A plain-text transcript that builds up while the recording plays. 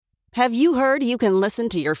Have you heard you can listen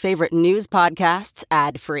to your favorite news podcasts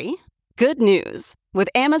ad-free? Good news! With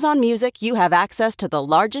Amazon Music, you have access to the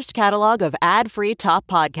largest catalog of ad-free top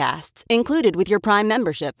podcasts included with your Prime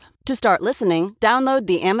membership. To start listening, download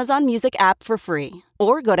the Amazon Music app for free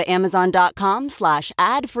or go to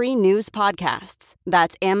amazon.com/ad-free news podcasts.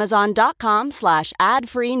 That's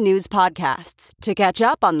amazon.com/ad-free news podcasts to catch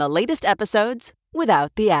up on the latest episodes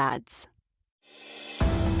without the ads.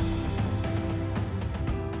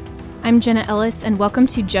 I'm Jenna Ellis, and welcome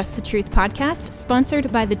to Just the Truth podcast,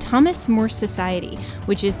 sponsored by the Thomas More Society,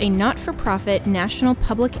 which is a not-for-profit national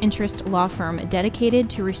public interest law firm dedicated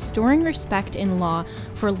to restoring respect in law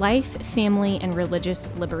for life, family, and religious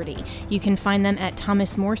liberty. You can find them at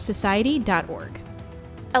thomasmoresociety.org.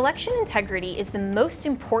 Election integrity is the most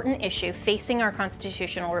important issue facing our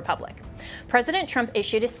constitutional republic. President Trump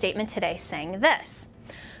issued a statement today saying this.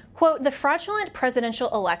 Quote, the fraudulent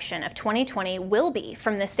presidential election of 2020 will be,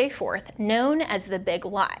 from this day forth, known as the big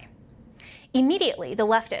lie. Immediately, the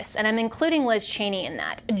leftists, and I'm including Liz Cheney in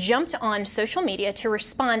that, jumped on social media to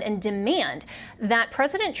respond and demand that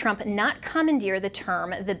President Trump not commandeer the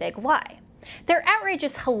term the big lie. Their outrage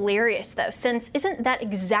is hilarious, though, since isn't that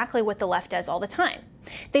exactly what the left does all the time?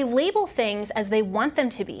 They label things as they want them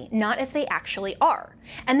to be, not as they actually are.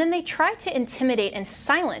 And then they try to intimidate and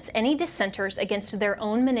silence any dissenters against their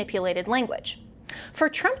own manipulated language. For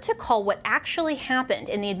Trump to call what actually happened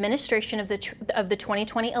in the administration of the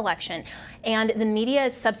 2020 election and the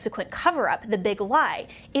media's subsequent cover-up the big lie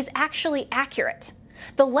is actually accurate.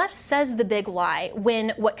 The left says the big lie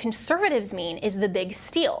when what conservatives mean is the big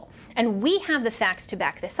steal, and we have the facts to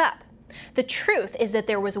back this up. The truth is that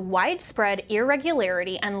there was widespread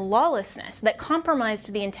irregularity and lawlessness that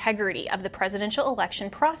compromised the integrity of the presidential election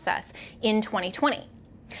process in 2020.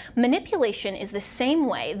 Manipulation is the same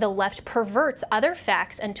way the left perverts other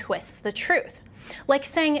facts and twists the truth, like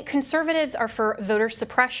saying conservatives are for voter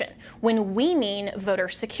suppression when we mean voter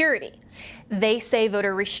security. They say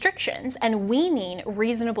voter restrictions and we mean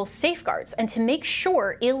reasonable safeguards and to make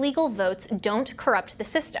sure illegal votes don't corrupt the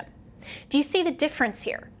system. Do you see the difference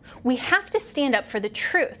here? We have to stand up for the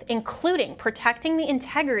truth, including protecting the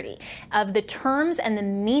integrity of the terms and the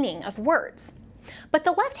meaning of words. But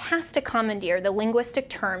the left has to commandeer the linguistic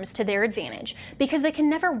terms to their advantage because they can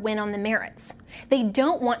never win on the merits. They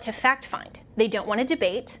don't want to fact find. They don't want to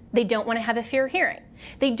debate. They don't want to have a fair hearing.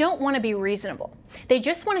 They don't want to be reasonable. They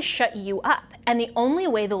just want to shut you up. And the only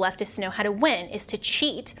way the leftists know how to win is to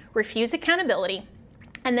cheat, refuse accountability,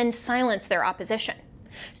 and then silence their opposition.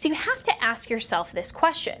 So you have to ask yourself this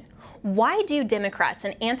question. Why do Democrats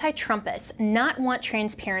and anti-Trumpists not want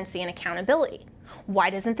transparency and accountability? Why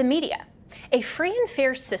doesn't the media? A free and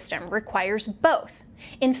fair system requires both.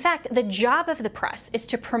 In fact, the job of the press is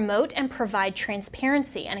to promote and provide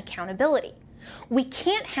transparency and accountability. We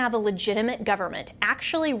can't have a legitimate government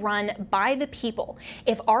actually run by the people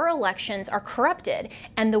if our elections are corrupted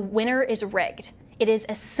and the winner is rigged. It is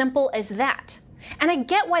as simple as that. And I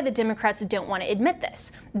get why the Democrats don't want to admit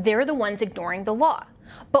this. They're the ones ignoring the law.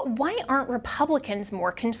 But why aren't Republicans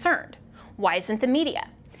more concerned? Why isn't the media?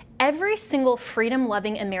 Every single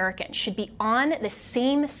freedom-loving American should be on the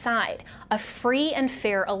same side of free and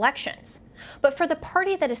fair elections. But for the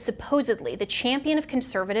party that is supposedly the champion of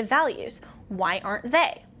conservative values, why aren't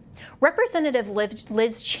they? Representative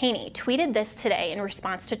Liz Cheney tweeted this today in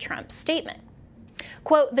response to Trump's statement.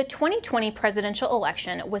 Quote, the 2020 presidential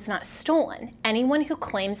election was not stolen. Anyone who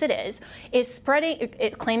claims is spreading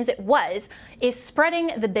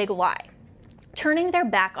the big lie, turning their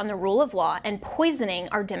back on the rule of law and poisoning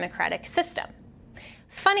our democratic system.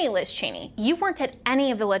 Funny, Liz Cheney, you weren't at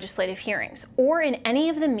any of the legislative hearings or in any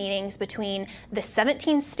of the meetings between the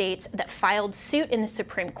 17 states that filed suit in the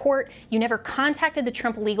Supreme Court. You never contacted the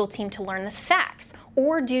Trump legal team to learn the facts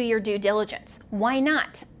or do your due diligence. Why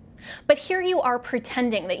not? But here you are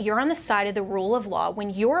pretending that you're on the side of the rule of law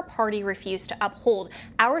when your party refused to uphold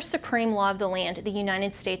our supreme law of the land, the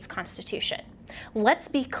United States Constitution. Let's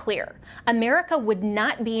be clear. America would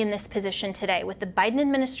not be in this position today with the Biden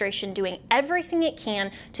administration doing everything it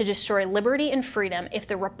can to destroy liberty and freedom if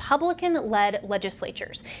the Republican-led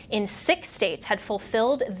legislatures in 6 states had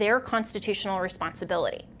fulfilled their constitutional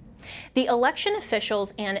responsibility. The election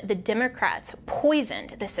officials and the Democrats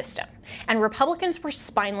poisoned the system, and Republicans were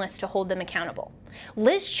spineless to hold them accountable.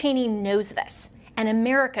 Liz Cheney knows this, and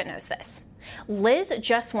America knows this. Liz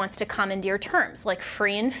just wants to commandeer terms like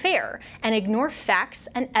free and fair and ignore facts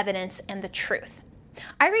and evidence and the truth.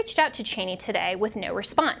 I reached out to Cheney today with no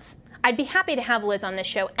response. I'd be happy to have Liz on this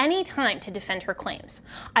show anytime to defend her claims.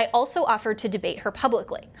 I also offered to debate her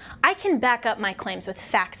publicly. I can back up my claims with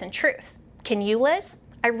facts and truth. Can you, Liz?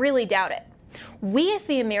 I really doubt it. We as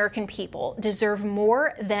the American people deserve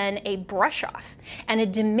more than a brush off and a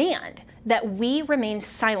demand that we remain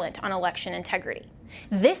silent on election integrity.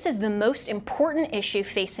 This is the most important issue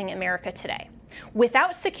facing America today.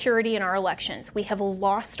 Without security in our elections, we have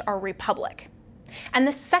lost our republic. And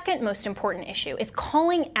the second most important issue is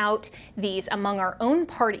calling out these among our own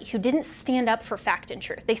party who didn't stand up for fact and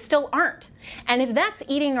truth. They still aren't. And if that's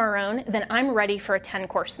eating our own, then I'm ready for a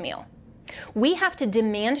 10-course meal. We have to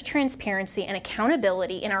demand transparency and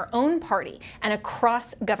accountability in our own party and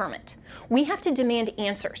across government. We have to demand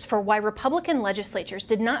answers for why Republican legislatures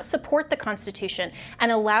did not support the Constitution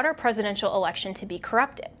and allowed our presidential election to be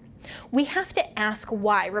corrupted. We have to ask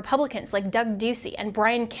why Republicans like Doug Ducey and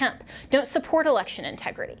Brian Kemp don't support election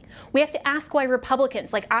integrity. We have to ask why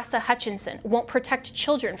Republicans like Asa Hutchinson won't protect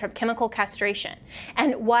children from chemical castration,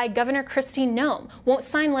 and why Governor Kristi Noem won't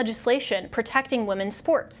sign legislation protecting women's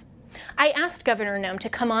sports. I asked Governor Noem to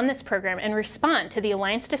come on this program and respond to the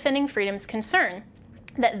Alliance Defending Freedom's concern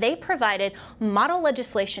that they provided model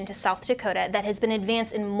legislation to South Dakota that has been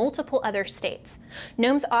advanced in multiple other states.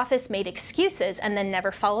 Noem's office made excuses and then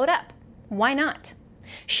never followed up. Why not?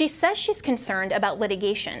 She says she's concerned about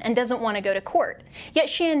litigation and doesn't want to go to court, yet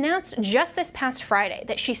she announced just this past Friday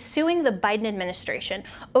that she's suing the Biden administration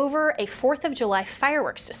over a 4th of July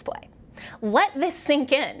fireworks display. Let this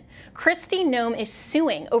sink in. Kristi Noem is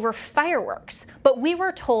suing over fireworks, but we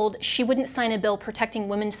were told she wouldn't sign a bill protecting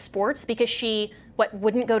women's sports because she,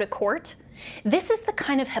 wouldn't go to court? This is the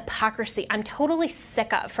kind of hypocrisy I'm totally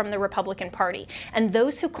sick of from the Republican Party and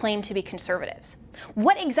those who claim to be conservatives.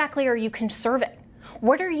 What exactly are you conserving?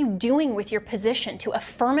 What are you doing with your position to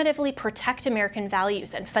affirmatively protect American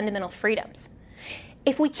values and fundamental freedoms?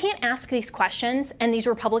 If we can't ask these questions and these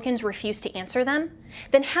Republicans refuse to answer them,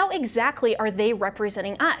 then how exactly are they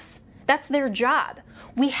representing us? That's their job.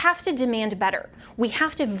 We have to demand better. We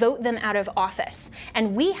have to vote them out of office.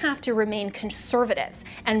 And we have to remain conservatives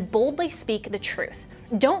and boldly speak the truth.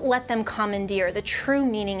 Don't let them commandeer the true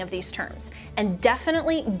meaning of these terms. And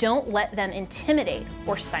definitely don't let them intimidate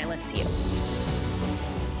or silence you.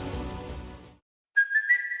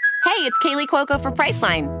 Hey, it's Kaylee Cuoco for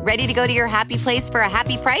Priceline. Ready to go to your happy place for a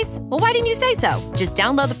happy price? Well, why didn't you say so? Just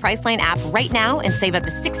download the Priceline app right now and save up to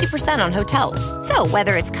 60% on hotels. So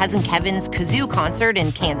whether it's Cousin Kevin's Kazoo Concert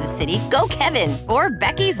in Kansas City, go Kevin, or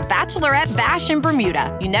Becky's Bachelorette Bash in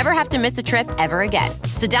Bermuda, you never have to miss a trip ever again.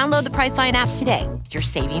 So download the Priceline app today. Your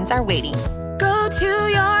savings are waiting. Go to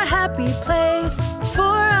your happy place for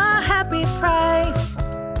a happy price.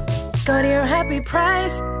 Go to your happy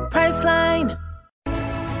price, Priceline.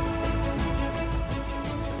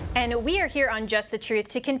 And we are here on Just the Truth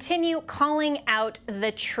to continue calling out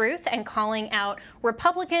the truth and calling out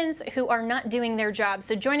Republicans who are not doing their job.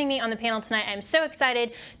 So joining me on the panel tonight, I'm so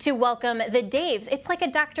excited to welcome the Daves. It's like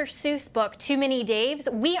a Dr. Seuss book, Too Many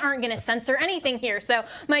Daves. We aren't going to censor anything here. So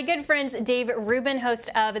my good friends, Dave Rubin, host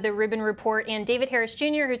of The Rubin Report, and David Harris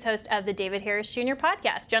Jr., who's host of the David Harris Jr.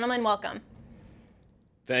 podcast. Gentlemen, welcome.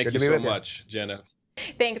 Thank you so much, Jenna.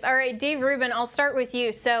 Thanks. All right, Dave Rubin, I'll start with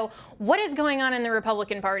you. So what is going on in the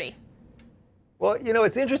Republican Party? Well, you know,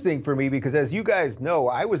 it's interesting for me because, as you guys know,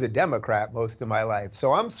 I was a Democrat most of my life.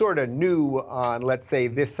 So I'm sort of new on, let's say,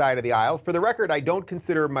 this side of the aisle. For the record, I don't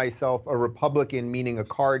consider myself a Republican, meaning a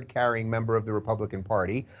card-carrying member of the Republican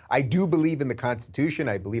Party. I do believe in the Constitution.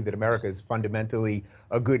 I believe that America is fundamentally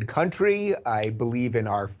a good country. I believe in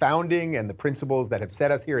our founding and the principles that have set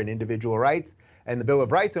us here in individual rights and the Bill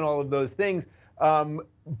of Rights and all of those things.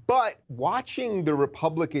 But watching the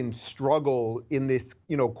Republicans struggle in this,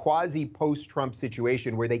 quasi post-Trump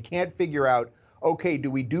situation where they can't figure out, okay, do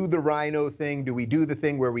we do the rhino thing? Do we do the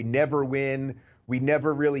thing where we never win? We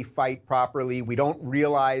never really fight properly. We don't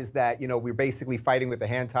realize that, we're basically fighting with the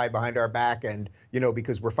hand tied behind our back and,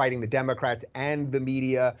 because we're fighting the Democrats and the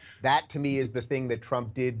media. That, to me, is the thing that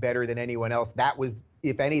Trump did better than anyone else. That was,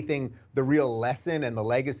 if anything, the real lesson and the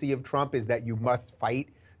legacy of Trump is that you must fight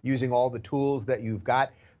using all the tools that you've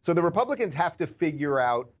got. So the Republicans have to figure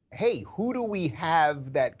out, hey, who do we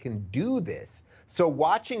have that can do this? So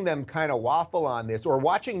watching them kind of waffle on this, or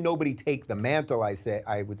watching nobody take the mantle,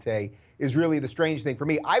 I would say, is really the strange thing for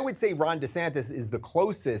me. I would say Ron DeSantis is the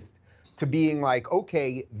closest to being like,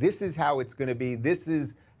 okay, this is how it's going to be. This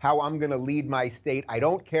is how I'm going to lead my state. I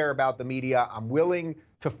don't care about the media. I'm willing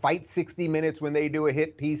to fight 60 Minutes when they do a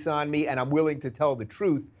hit piece on me, and I'm willing to tell the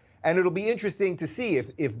truth. And it'll be interesting to see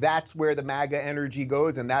if that's where the MAGA energy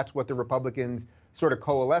goes and that's what the Republicans sort of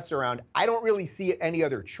coalesce around. I don't really see any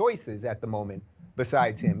other choices at the moment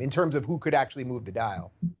besides him in terms of who could actually move the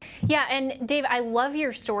dial. Yeah, and Dave, I love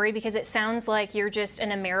your story because it sounds like you're just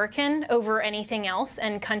an American over anything else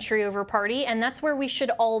and country over party, and that's where we should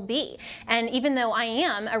all be. And even though I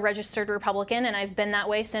am a registered Republican, and I've been that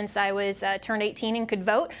way since I was turned 18 and could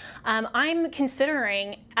vote, I'm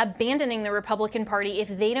considering abandoning the Republican Party if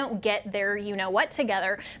they don't get their you-know-what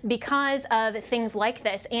together because of things like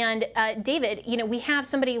this. And David, we have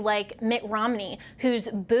somebody like Mitt Romney who's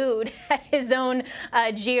booed at his own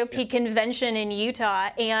GOP convention in Utah.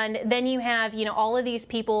 And then you have, all of these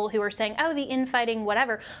people who are saying, oh, the infighting,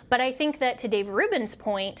 whatever. But I think that to Dave Rubin's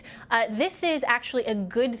point, this is actually a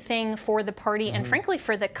good thing for the party and frankly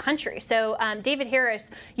for the country. So David Harris,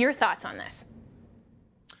 your thoughts on this?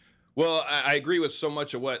 Well, I agree with so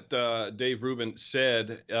much of what Dave Rubin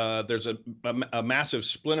said. There's a massive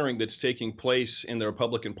splintering that's taking place in the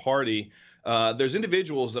Republican Party. There's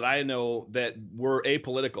individuals that I know that were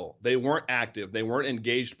apolitical. They weren't active. They weren't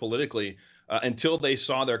engaged politically until they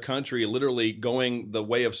saw their country literally going the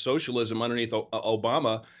way of socialism underneath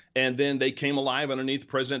Obama. And then they came alive underneath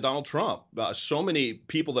President Donald Trump. So many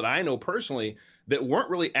people that I know personally that weren't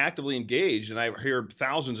really actively engaged. And I hear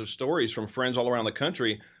thousands of stories from friends all around the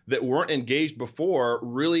country that weren't engaged before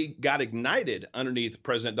really got ignited underneath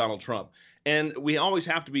President Donald Trump. And we always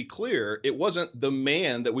have to be clear, it wasn't the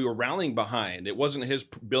man that we were rallying behind. It wasn't his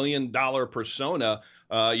billion-dollar persona,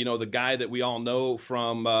 the guy that we all know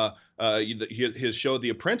from his show, The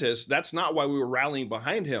Apprentice. That's not why we were rallying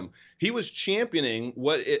behind him. He was championing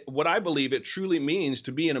what I believe it truly means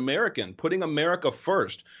to be an American, putting America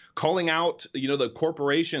first, calling out, the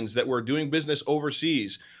corporations that were doing business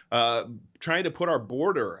overseas, trying to put our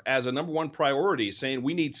border as a number one priority, saying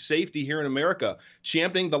we need safety here in America,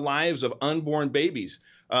 championing the lives of unborn babies.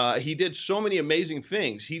 He did so many amazing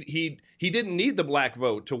things. He didn't need the black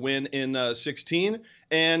vote to win in 16,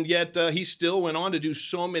 and yet he still went on to do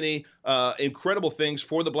so many incredible things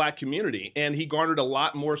for the black community. And he garnered a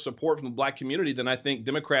lot more support from the black community than I think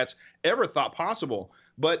Democrats ever thought possible.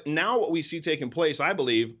 But now what we see taking place, I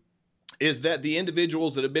believe, is that the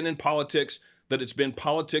individuals that have been in politics, that it's been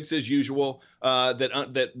politics as usual,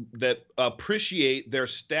 that appreciate their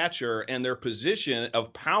stature and their position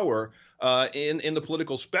of power in the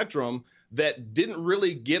political spectrum, that didn't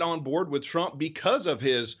really get on board with Trump because of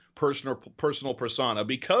his personal persona,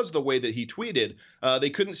 because of the way that he tweeted.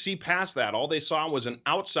 They couldn't see past that. All they saw was an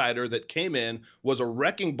outsider that came in, was a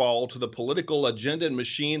wrecking ball to the political agenda and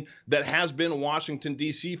machine that has been Washington,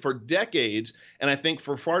 D.C. for decades. And I think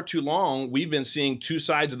for far too long, we've been seeing two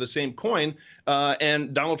sides of the same coin.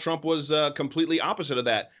 And Donald Trump was completely opposite of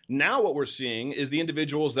that. Now what we're seeing is the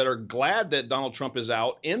individuals that are glad that Donald Trump is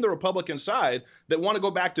out in the Republican side that want to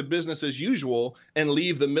go back to business as usual and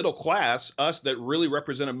leave the middle class, us that really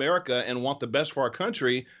represent America and want the best for our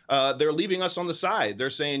country. They're leaving us on the side. They're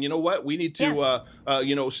saying, you know what, we need to,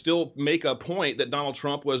 still make a point that Donald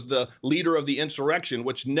Trump was the leader of the insurrection,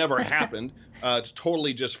 which never happened. It's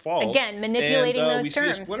totally just false. Again, manipulating those terms.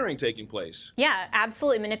 We see a splintering taking place. Yeah,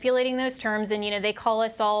 absolutely. Manipulating those terms. And, they call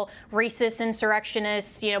us all racist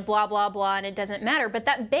insurrectionists, blah, blah, blah, and it doesn't matter. But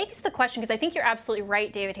that begs the question, because I think you're absolutely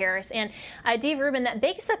right, David Harris. And Dave Rubin, that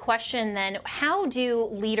begs the question then, how do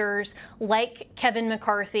leaders like Kevin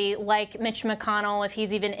McCarthy, like Mitch McConnell, if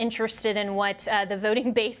he's even interested in what the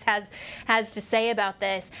voting base has to say about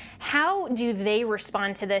this, how do they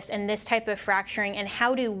respond to this and this type of fracturing? And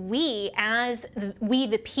how do we, as we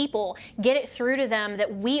the people, get it through to them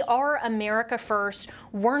that we are America first?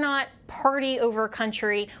 We're not party over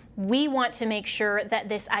country. We want to make sure that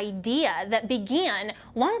this idea that began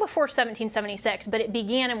long before 1776, but it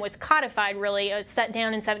began and was codified really, set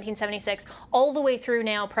down in 1776, all the way through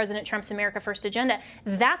now, President Trump's America First agenda,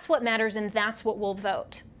 that's what matters and that's what we'll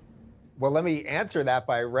vote. Well, let me answer that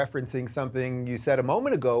by referencing something you said a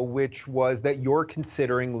moment ago, which was that you're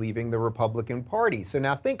considering leaving the Republican Party. So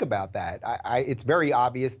now think about that. It's very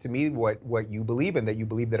obvious to me what you believe in, that you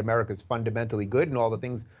believe that America is fundamentally good and all the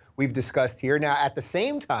things we've discussed here. Now, at the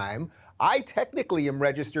same time, I technically am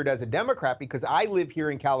registered as a Democrat because I live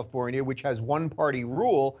here in California, which has one-party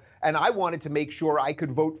rule, and I wanted to make sure I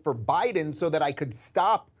could vote for Biden so that I could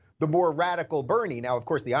stop the more radical Bernie. Now, of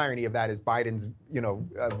course, the irony of that is Biden's,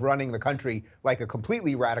 running the country like a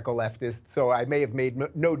completely radical leftist, so I may have made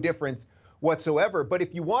no difference whatsoever. But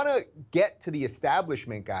if you want to get to the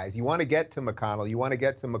establishment guys, you want to get to McConnell, you want to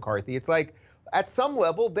get to McCarthy, it's like, at some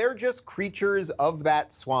level, they're just creatures of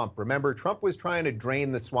that swamp. Remember, Trump was trying to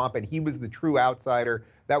drain the swamp, and he was the true outsider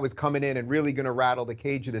that was coming in and really going to rattle the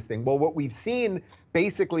cage of this thing. Well, what we've seen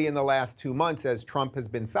basically in the last 2 months as Trump has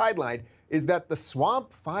been sidelined is that the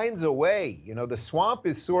swamp finds a way. The swamp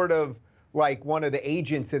is sort of like one of the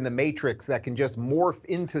agents in the Matrix that can just morph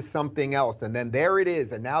into something else. And then there it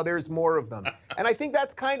is. And now there's more of them. And I think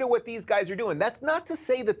that's kind of what these guys are doing. That's not to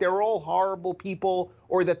say that they're all horrible people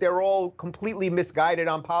or that they're all completely misguided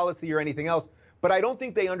on policy or anything else. But I don't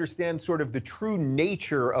think they understand sort of the true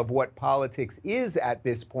nature of what politics is at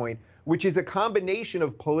this point, which is a combination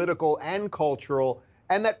of political and cultural,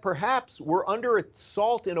 and that perhaps we're under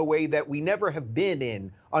assault in a way that we never have been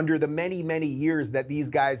in under the many, many years that these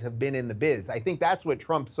guys have been in the biz. I think that's what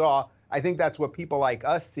Trump saw. I think that's what people like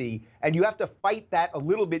us see. And you have to fight that a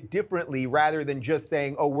little bit differently rather than just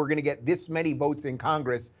saying, oh, we're going to get this many votes in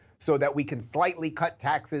Congress so that we can slightly cut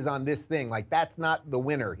taxes on this thing. Like, that's not the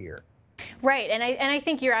winner here. Right, and I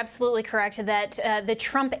think you're absolutely correct that the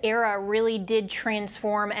Trump era really did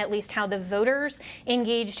transform at least how the voters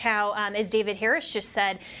engaged, how, as David Harris just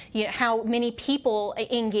said, how many people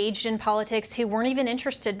engaged in politics who weren't even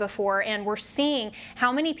interested before, and we're seeing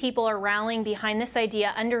how many people are rallying behind this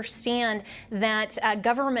idea, understand that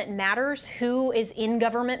government matters, who is in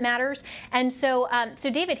government matters, and so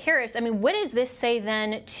David Harris, I mean, what does this say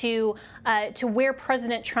then to where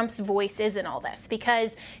President Trump's voice is in all this?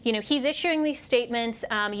 Because he's issuing these statements.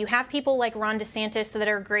 You have people like Ron DeSantis that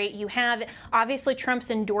are great. You have obviously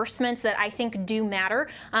Trump's endorsements that I think do matter.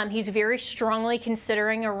 He's very strongly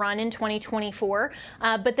considering a run in 2024.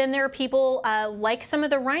 But then there are people like some of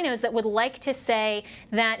the rhinos that would like to say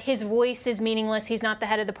that his voice is meaningless, he's not the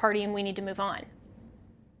head of the party, and we need to move on.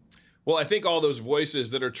 Well, I think all those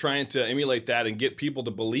voices that are trying to emulate that and get people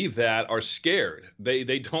to believe that are scared.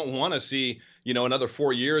 They don't want to see, another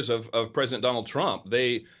 4 years of President Donald Trump.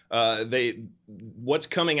 What's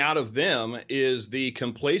coming out of them is the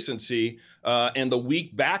complacency and the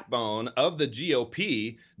weak backbone of the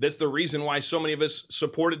GOP. That's the reason why so many of us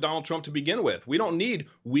supported Donald Trump to begin with. We don't need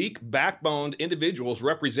weak backboned individuals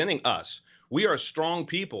representing us. We are strong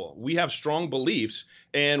people. We have strong beliefs,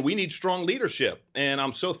 and we need strong leadership. And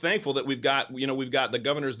I'm so thankful that we've got the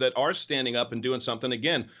governors that are standing up and doing something.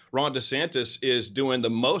 Again, Ron DeSantis is doing the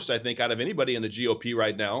most, I think, out of anybody in the GOP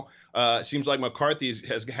right now. It seems like McCarthy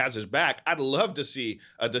has his back. I'd love to see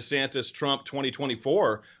a DeSantis-Trump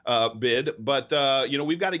 2024 bid, but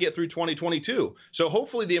we've got to get through 2022. So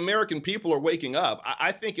hopefully the American people are waking up.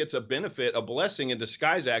 I think it's a benefit, a blessing in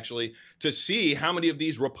disguise, actually, to see how many of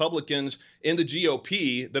these Republicans in the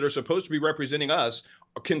GOP that are supposed to be representing us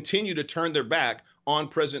continue to turn their back on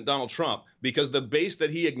President Donald Trump, because the base that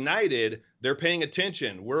he ignited, they're paying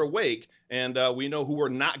attention. We're awake, and we know who we're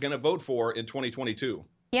not going to vote for in 2022.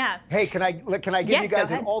 Yeah. Hey, can I give you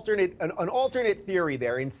guys an alternate theory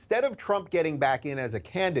there? Instead of Trump getting back in as a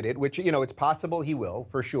candidate, which it's possible he will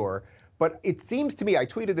for sure, but it seems to me, I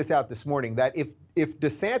tweeted this out this morning, that if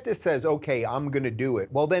DeSantis says, okay, I'm going to do it,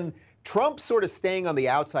 well then Trump sort of staying on the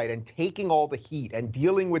outside and taking all the heat and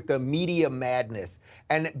dealing with the media madness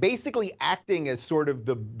and basically acting as sort of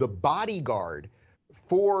the bodyguard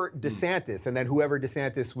for DeSantis, and then whoever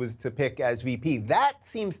DeSantis was to pick as VP, that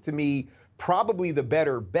seems to me probably the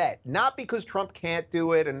better bet. Not because Trump can't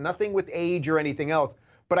do it and nothing with age or anything else,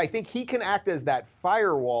 but I think he can act as that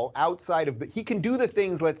firewall outside of he can do the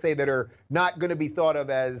things, let's say, that are not going to be thought of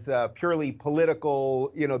as purely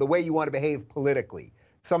political, the way you want to behave politically.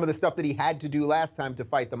 Some of the stuff that he had to do last time to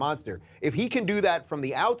fight the monster. If he can do that from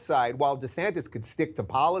the outside, while DeSantis could stick to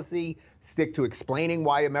policy, stick to explaining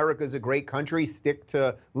why America is a great country, stick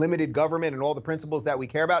to limited government and all the principles that we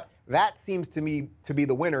care about, that seems to me to be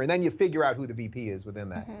the winner. And then you figure out who the VP is within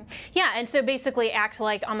that. Mm-hmm. Yeah, and so basically act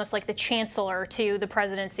like almost like the chancellor to the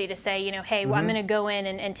presidency to say, hey, well, I'm going to go in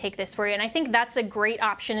and take this for you. And I think that's a great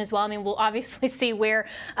option as well. I mean, we'll obviously see where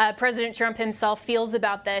President Trump himself feels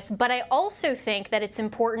about this. But I also think that it's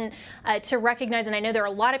important to recognize, and I know there are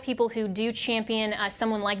a lot of people who do champion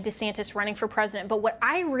someone like DeSantis running for president, but what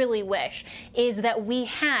I really wish is that we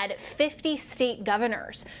had 50 state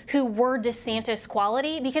governors who were DeSantis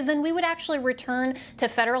quality, because then we would actually return to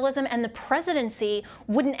federalism and the presidency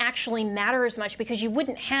wouldn't actually matter as much, because you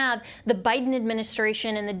wouldn't have the Biden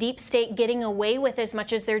administration and the deep state getting away with as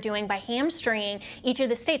much as they're doing by hamstringing each of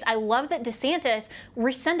the states. I love that DeSantis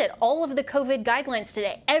rescinded all of the COVID guidelines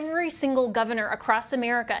today. Every single governor across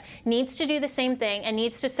America needs to do the same thing and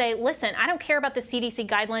needs to say, listen, I don't care about the CDC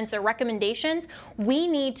guidelines, their recommendations. We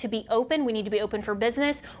need to be open. We need to be open for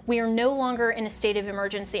business. We are no longer in a state of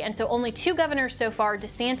emergency. And so only two governors so far,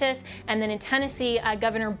 DeSantis and then in Tennessee,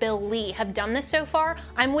 Governor Bill Lee, have done this so far.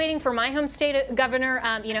 I'm waiting for my home state governor,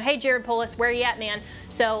 hey, Jared Polis, where are you at, man?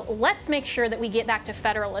 So let's make sure that we get back to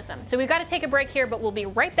federalism. So we've got to take a break here, but we'll be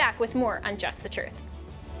right back with more on Just the Truth.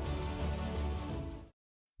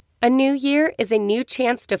 A new year is a new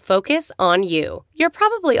chance to focus on you. You're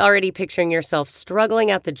probably already picturing yourself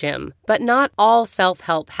struggling at the gym, but not all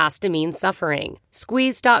self-help has to mean suffering.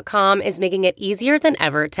 Squeeze.com is making it easier than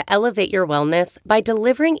ever to elevate your wellness by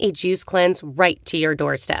delivering a juice cleanse right to your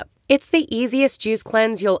doorstep. It's the easiest juice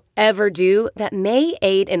cleanse you'll ever do that may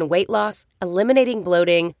aid in weight loss, eliminating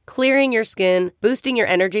bloating, clearing your skin, boosting your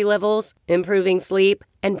energy levels, improving sleep,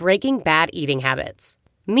 and breaking bad eating habits.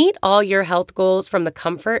 Meet all your health goals from the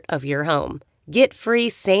comfort of your home. Get free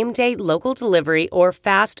same-day local delivery or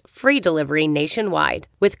fast free delivery nationwide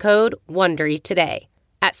with code WONDERY today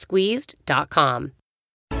at squeezed.com.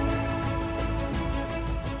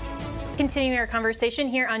 Continuing our conversation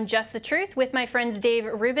here on Just the Truth with my friends Dave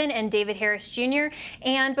Rubin and David Harris Jr.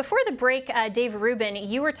 And before the break, Dave Rubin,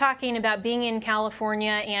 you were talking about being in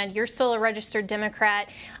California and you're still a registered Democrat.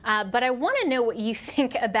 But I want to know what you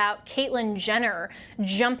think about Caitlyn Jenner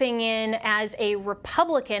jumping in as a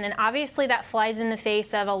Republican. And obviously that flies in the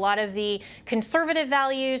face of a lot of the conservative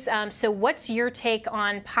values. So what's your take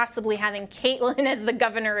on possibly having Caitlyn as the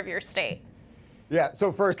governor of your state? Yeah,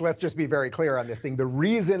 so first, let's just be very clear on this thing. The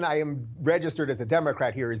reason I am registered as a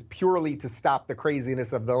Democrat here is purely to stop the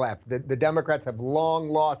craziness of the left. The Democrats have long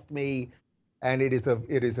lost me, and it is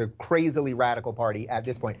a crazily radical party at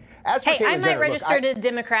this point. As for hey, Caitlyn I might Jenner, register as a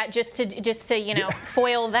Democrat just to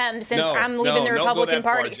foil them since I'm leaving the Republican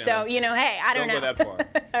Party. So hey, I don't know. Go that far.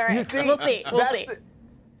 All right, we'll see. We'll see.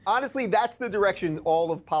 Honestly, that's the direction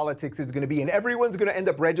all of politics is going to be. And everyone's going to end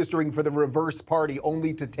up registering for the reverse party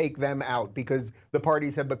only to take them out because the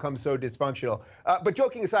parties have become so dysfunctional. But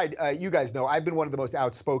joking aside, you guys know I've been one of the most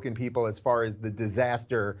outspoken people as far as the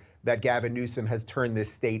disaster that Gavin Newsom has turned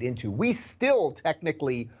this state into. We still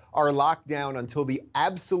technically are locked down until the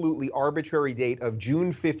absolutely arbitrary date of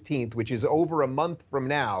June 15th, which is over a month from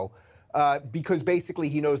now. Because basically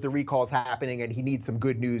he knows the recall's happening and he needs some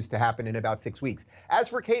good news to happen in about 6 weeks. As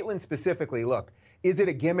for Caitlyn specifically, look, is it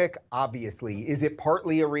a gimmick? Obviously. Is it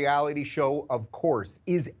partly a reality show? Of course.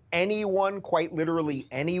 Is anyone, quite literally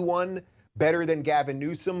anyone, better than Gavin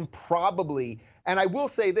Newsom? Probably. And I will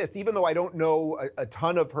say this, even though I don't know a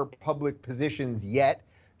ton of her public positions yet,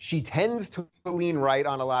 she tends to lean right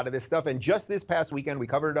on a lot of this stuff. And just this past weekend, we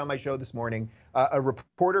covered it on my show this morning, a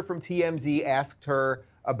reporter from TMZ asked her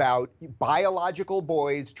about biological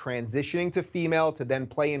boys transitioning to female to then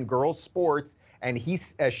play in girls' sports. And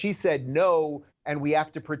she said no, and we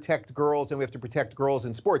have to protect girls and we have to protect girls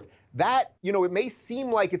in sports. That, it may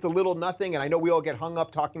seem like it's a little nothing, and I know we all get hung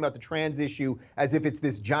up talking about the trans issue as if it's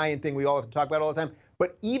this giant thing we all have to talk about all the time.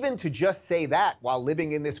 But even to just say that while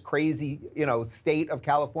living in this crazy, state of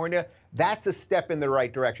California, that's a step in the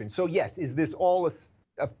right direction. So yes, is this all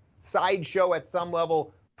a sideshow at some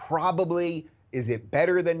level? Probably. Is it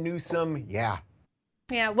better than Newsom? Yeah.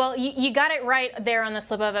 Yeah, well, you got it right there on the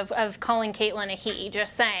slip of calling Caitlyn a he,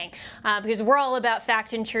 just saying, because we're all about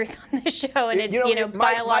fact and truth on this show, and it's,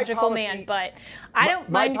 biological policy, man, but I don't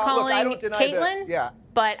mind calling Caitlyn,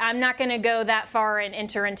 but I'm not going to go that far and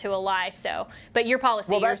enter into a lie, so, but your policy,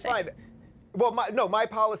 well, that's fine. Well, my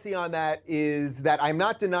policy on that is that I'm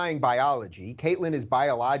not denying biology. Caitlyn is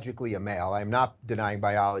biologically a male. I'm not denying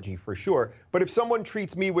biology for sure. But if someone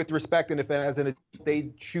treats me with respect and if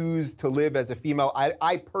they choose to live as a female,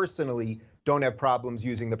 I personally don't have problems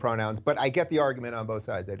using the pronouns. But I get the argument on both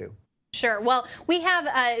sides. I do. Sure. Well, we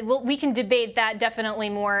have, we can debate that definitely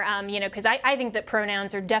more, because I think that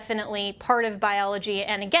pronouns are definitely part of biology.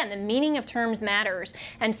 And again, the meaning of terms matters.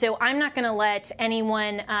 And so I'm not going to let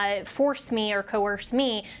anyone force me or coerce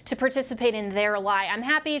me to participate in their lie. I'm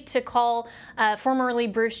happy to call formerly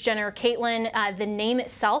Bruce Jenner Caitlyn. The name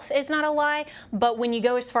itself is not a lie. But when you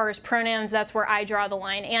go as far as pronouns, that's where I draw the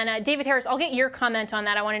line. And David Harris, I'll get your comment on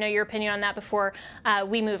that. I want to know your opinion on that before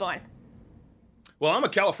we move on. Well, I'm a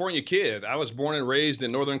California kid. I was born and raised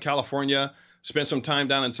in Northern California, spent some time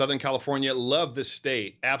down in Southern California, love this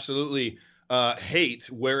state, absolutely hate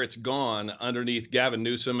where it's gone underneath Gavin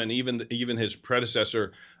Newsom and even his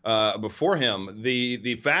predecessor before him.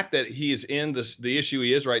 The fact that he is in the issue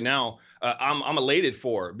he is right now, I'm elated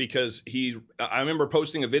for, because I remember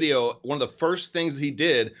posting a video. One of the first things he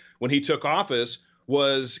did when he took office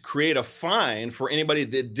was create a fine for anybody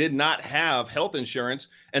that did not have health insurance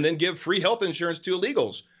and then give free health insurance to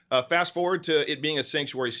illegals. Fast forward to it being a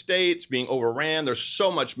sanctuary state, it's being overran. There's so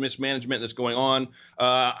much mismanagement that's going on.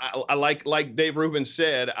 I like Dave Rubin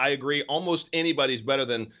said, I agree. Almost anybody's better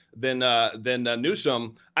than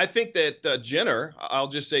Newsom. I think that Jenner, I'll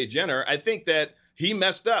just say Jenner, I think that he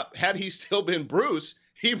messed up. Had he still been Bruce,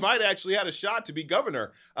 he might actually had a shot to be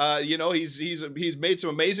governor. He's made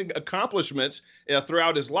some amazing accomplishments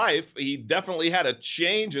throughout his life. He definitely had a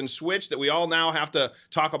change and switch that we all now have to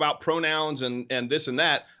talk about pronouns and this and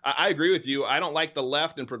that. I agree with you. I don't like the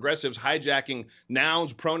left and progressives hijacking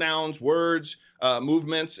nouns, pronouns, words,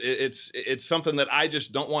 movements. It's something that I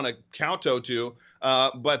just don't want to kowtow to.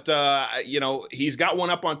 But he's got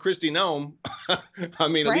one up on Kristi Noem. I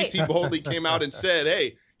mean, at least he boldly came out and said,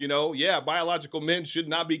 hey, biological men should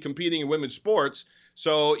not be competing in women's sports.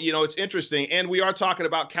 So, it's interesting. And we are talking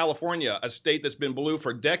about California, a state that's been blue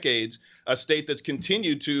for decades, a state that's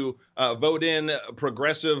continued to vote in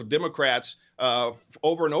progressive Democrats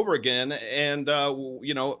over and over again. And,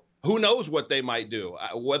 who knows what they might do?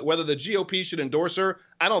 Whether the GOP should endorse her,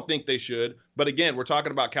 I don't think they should. But again, we're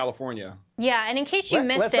talking about California. Yeah, and in case you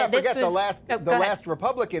missed let's not forget the last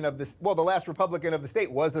Republican of the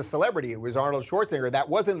state was a celebrity. It was Arnold Schwarzenegger. That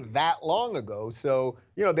wasn't that long ago. So,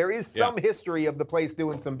 there is some history of the place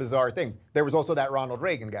doing some bizarre things. There was also that Ronald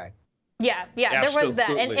Reagan guy. Yeah, there was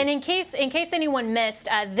that. And in case anyone missed,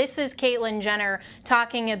 this is Caitlyn Jenner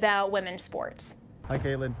talking about women's sports. Hi,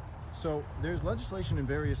 Caitlyn. So there's legislation in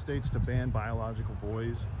various states to ban biological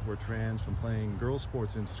boys who are trans from playing girls'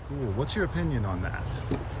 sports in school. What's your opinion on that?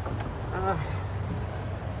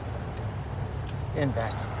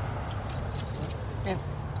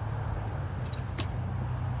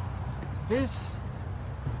 This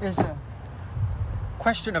is a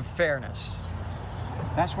question of fairness.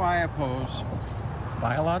 That's why I oppose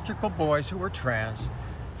biological boys who are trans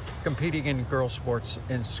competing in girls' sports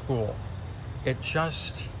in school. It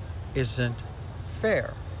just isn't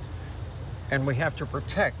fair, and we have to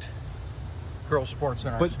protect girls' sports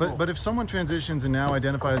in our school. But if someone transitions and now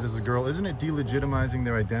identifies as a girl, isn't it delegitimizing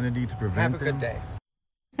their identity to prevent them? Have a good day.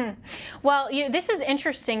 Well, this is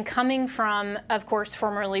interesting coming from, of course,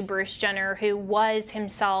 formerly Bruce Jenner, who was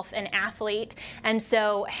himself an athlete, and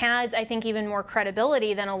so has, I think, even more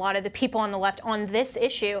credibility than a lot of the people on the left on this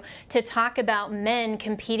issue to talk about men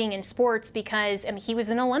competing in sports because he was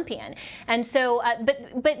an Olympian. And so,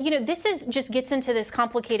 but this just gets into this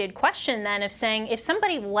complicated question then of saying if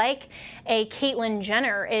somebody like a Caitlyn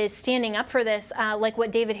Jenner is standing up for this, like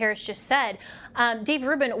what David Harris just said, Dave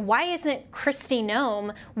Rubin, why isn't Kristi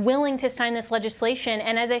Noem willing to sign this legislation?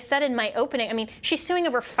 And as I said in my opening, she's suing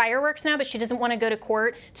over fireworks now, but she doesn't want to go to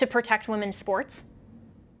court to protect women's sports.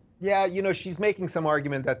 Yeah, she's making some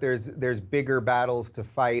argument that there's bigger battles to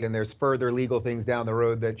fight and there's further legal things down the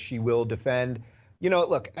road that she will defend.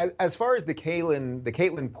 Look, as far as the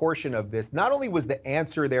Caitlyn portion of this, not only was the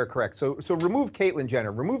answer there correct, so remove Caitlyn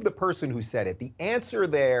Jenner, remove the person who said it. The answer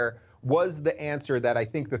there was the answer that I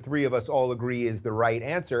think the three of us all agree is the right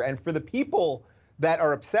answer. And for the people that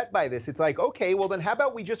are upset by this, it's like, okay, well then how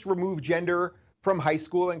about we just remove gender from high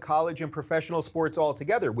school and college and professional sports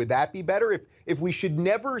altogether? Would that be better? If we should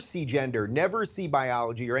never see gender, never see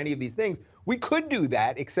biology or any of these things, we could do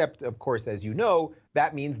that, except, of course, as you know,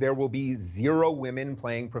 that means there will be 0 women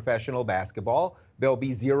playing professional basketball. There'll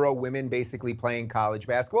be 0 women basically playing college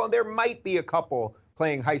basketball. And there might be a couple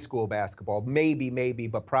playing high school basketball, maybe,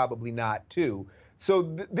 but probably not too. So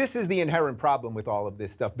this is the inherent problem with all of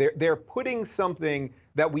this stuff. They're putting something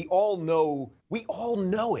that we all know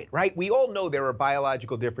it, right? We all know there are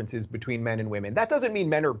biological differences between men and women. That doesn't mean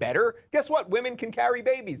men are better. Guess what? Women can carry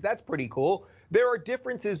babies. That's pretty cool. There are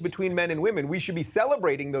differences between men and women. We should be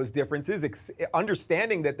celebrating those differences,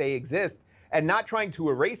 understanding that they exist, and not trying to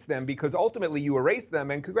erase them, because ultimately you erase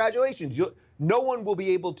them and congratulations, no one will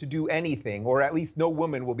be able to do anything, or at least no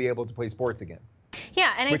woman will be able to play sports again.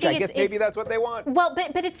 Yeah, and I guess maybe that's what they want. Well,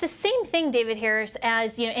 but it's the same thing, David Harris,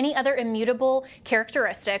 as any other immutable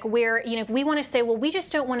characteristic where if we want to say, well, we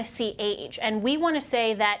just don't want to see age, and we want to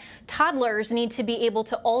say that toddlers need to be able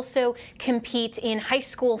to also compete in high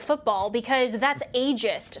school football because that's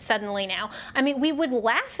ageist suddenly now. We would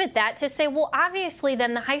laugh at that to say, well, obviously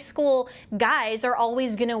then the high school guys are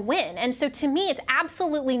always going to win. And so to me, it's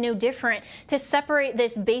absolutely no different to separate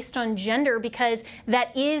this based on gender because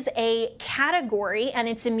that is a category and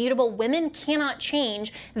it's immutable. Women cannot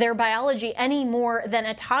change their biology any more than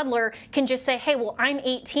a toddler can just say, hey, well, I'm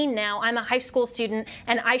 18 now, I'm a high school student,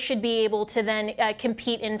 and I should be able to then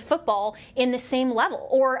compete in football in the same level.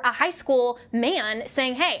 Or a high school man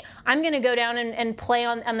saying, hey, I'm going to go down and play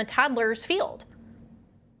on the toddler's field.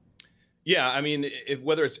 Yeah,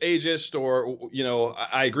 whether it's ageist or,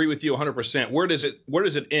 I agree with you 100%. Where does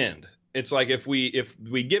it end? It's like if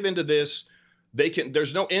we give into this,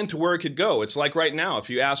 there's no end to where it could go. It's like right now, if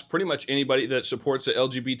you ask pretty much anybody that supports the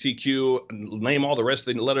LGBTQ, name all the rest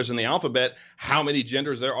of the letters in the alphabet, how many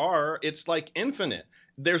genders there are, it's like infinite.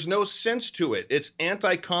 there's no sense to it. It's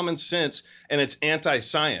anti-common sense and it's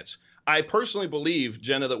anti-science. I personally believe,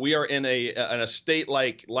 Jenna, that we are in a state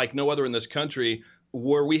like no other in this country,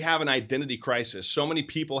 where we have an identity crisis. So many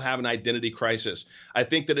people have an identity crisis. I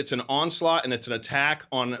think that it's an onslaught and it's an attack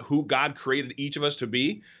on who God created each of us to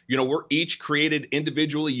be. You know, we're each created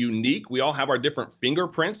individually unique. We all have our different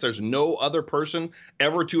fingerprints. There's no other person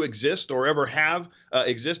ever to exist or ever have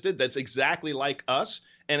existed that's exactly like us.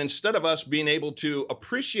 And instead of us being able to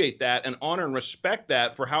appreciate that and honor and respect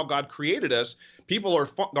that for how God created us, people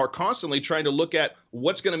are constantly trying to look at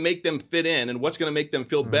what's going to make them fit in and what's going to make them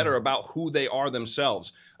feel better about who they are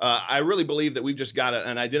themselves. I really believe that we've just got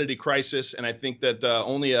an identity crisis, and I think that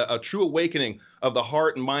only a true awakening of the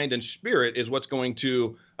heart and mind and spirit is what's going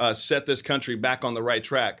to set this country back on the right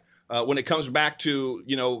track. When it comes back to,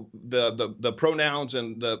 you know, the pronouns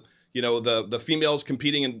and the females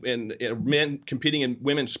competing in men competing in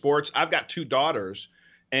women's sports, I've got 2 daughters.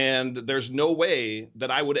 And there's no way that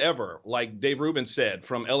I would ever, like Dave Rubin said,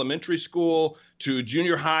 from elementary school to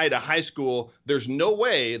junior high to high school, there's no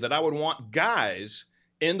way that I would want guys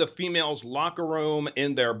in the females' locker room,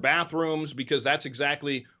 in their bathrooms, because that's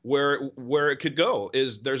exactly where it could go.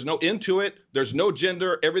 Is there's no end to it, there's no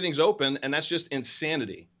gender, everything's open, and that's just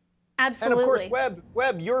insanity. Absolutely. And of course,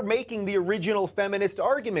 Webb, you're making the original feminist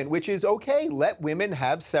argument, which is, okay, let women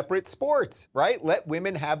have separate sports, right? Let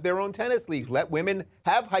women have their own tennis leagues. Let women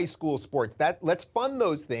have high school sports. Let's fund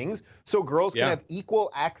those things so girls can have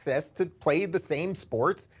equal access to play the same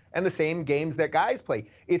sports and the same games that guys play.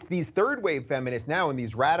 It's these third wave feminists now and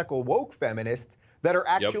these radical woke feminists that are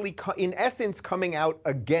actually, in essence, coming out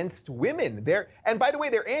against women. And by the way,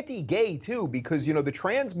 they're anti-gay too, because, you know, the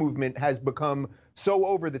trans movement has become so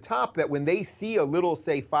over the top that when they see a little,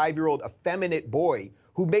 say, 5-year-old effeminate boy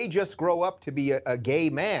who may just grow up to be a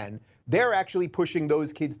gay man, they're actually pushing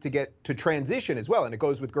those kids to get to transition as well. And it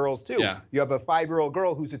goes with girls too. Yeah. You have a 5-year-old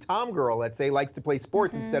girl who's a tom girl, let's say, likes to play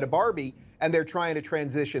sports instead of Barbie, and they're trying to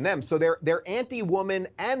transition them. So they're anti-woman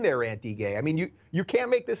and they're anti-gay. I mean, you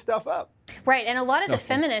can't make this stuff up. Right, and a lot of the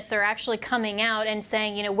feminists are actually coming out and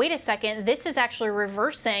saying, you know, wait a second, this is actually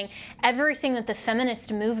reversing everything that the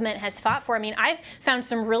feminist movement has fought for. I mean, I've found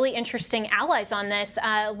some really interesting allies on this,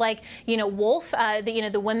 like, you know, Wolf,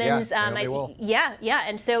 the women's,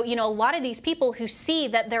 and so, you know, a lot of these people who see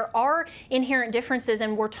that there are inherent differences,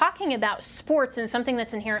 and we're talking about sports and something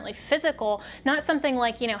that's inherently physical, not something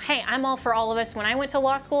like, you know, hey, I'm all for all of us. When I went to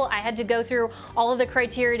law school, I had to go through all of the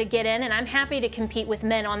criteria to get in, and I'm happy to compete with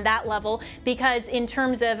men on that level, because in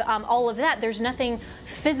terms of all of that, there's nothing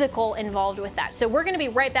physical involved with that. So we're going to be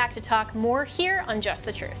right back to talk more here on Just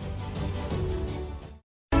the Truth.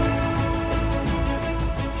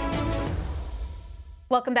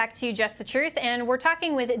 Welcome back to Just the Truth, and we're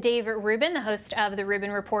talking with Dave Rubin, the host of The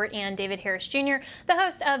Rubin Report, and David Harris Jr., the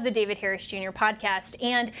host of the David Harris Jr. podcast.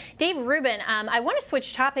 And Dave Rubin, I want to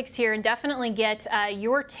switch topics here and definitely get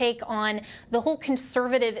your take on the whole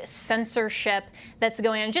conservative censorship that's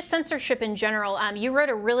going on, just censorship in general. You wrote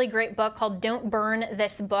a really great book called Don't Burn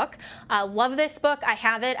This Book. Love this book. I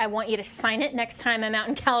have it. I want you to sign it next time I'm out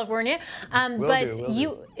in California.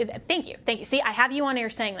 Thank you. See, I have you on air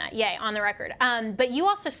saying that. Yay, on the record. But you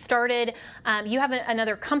also started, you have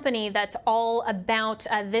another company that's all about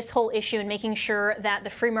this whole issue and making sure that the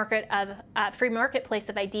free marketplace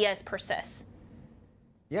of ideas persists.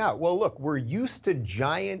 Yeah, well, look, we're used to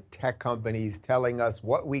giant tech companies telling us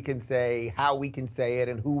what we can say, how we can say it,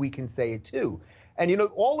 and who we can say it to. And, you know,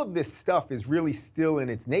 all of this stuff is really still in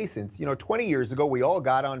its nascence. You know, 20 years ago, we all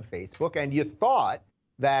got on Facebook, and you thought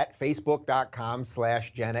that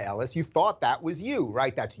facebook.com/Jenna Ellis, you thought that was you,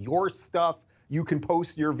 right? That's your stuff. You can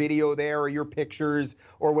post your video there or your pictures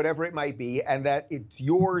or whatever it might be, and that it's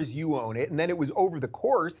yours, you own it. And then it was over the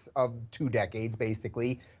course of 2 decades,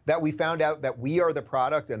 basically, that we found out that we are the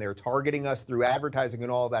product and they're targeting us through advertising and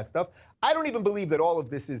all of that stuff. I don't even believe that all of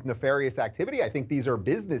this is nefarious activity. I think these are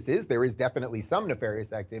businesses. There is definitely some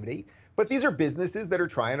nefarious activity, but these are businesses that are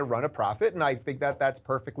trying to run a profit, and I think that that's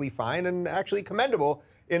perfectly fine and actually commendable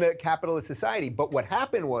in a capitalist society. But what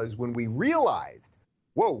happened was when we realized,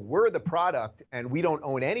 whoa, we're the product and we don't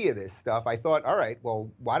own any of this stuff, I thought, all right,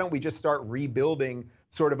 well, why don't we just start rebuilding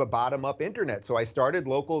sort of a bottom-up internet? So I started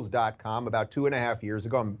locals.com about 2.5 years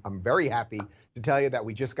ago. I'm very happy to tell you that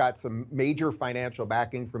we just got some major financial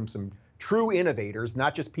backing from some true innovators,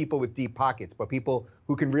 not just people with deep pockets, but people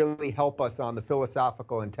who can really help us on the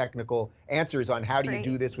philosophical and technical answers on how do you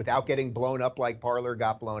do this without getting blown up like Parler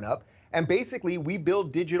got blown up. And basically, we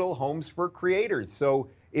build digital homes for creators. So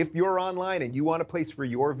if you're online and you want a place for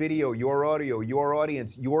your video, your audio, your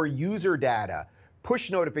audience, your user data,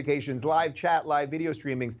 push notifications, live chat, live video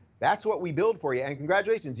streamings, That's what we build for you. And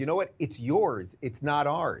congratulations, you know what? It's yours. It's not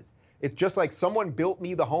ours. It's just like someone built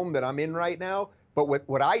me the home that I'm in right now. But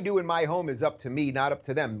what I do in my home is up to me, not up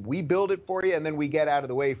to them. We build it for you, and then we get out of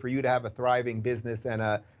the way for you to have a thriving business and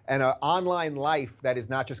an online life that is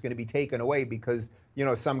not just going to be taken away because, you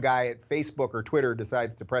know, some guy at Facebook or Twitter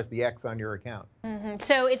decides to press the X on your account. Mm-hmm.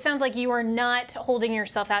 So it sounds like you are not holding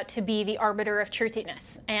yourself out to be the arbiter of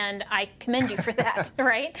truthiness, and I commend you for that,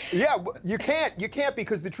 right? Yeah, you can't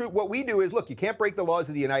because the truth, what we do is, look, you can't break the laws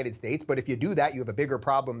of the United States, but if you do that, you have a bigger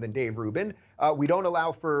problem than Dave Rubin. We don't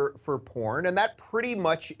allow for porn, and that pretty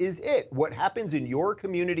much is it. What happens in your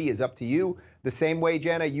community is up to you. The same way,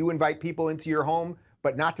 Jenna, you invite people into your home,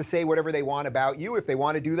 but not to say whatever they want about you. If they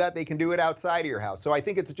want to do that, they can do it outside of your house. So I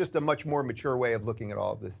think it's just a much more mature way of looking at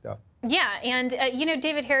all of this stuff. Yeah, and you know,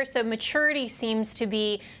 David Harris, the maturity seems to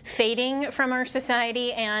be fading from our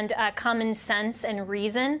society, and common sense and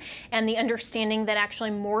reason, and the understanding that actually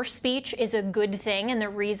more speech is a good thing, and the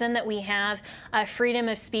reason that we have freedom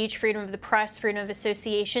of speech, freedom of the press, freedom of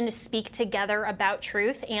association to speak together about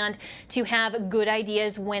truth and to have good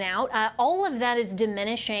ideas win out. All of that is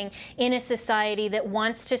diminishing in a society that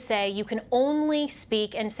wants to say you can only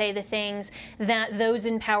speak and say the things that those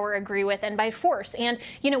in power agree with, and by force. And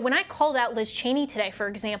you know, when I called out Liz Cheney today, for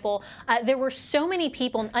example, there were so many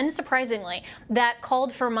people, unsurprisingly, that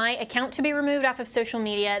called for my account to be removed off of social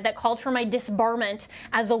media, that called for my disbarment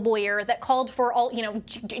as a lawyer, that called for all, you know,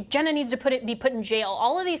 Jenna needs to be put in jail,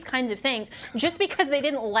 all of these kinds of things, just because they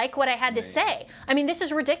didn't like what I had to say. I mean, this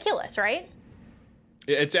is ridiculous, right?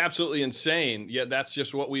 It's absolutely insane. Yet that's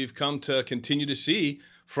just what we've come to continue to see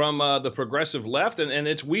from the progressive left, and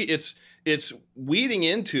it's seeding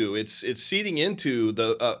into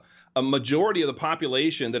the a majority of the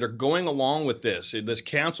population that are going along with this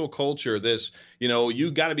cancel culture, this, you know,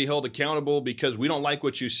 you got to be held accountable because we don't like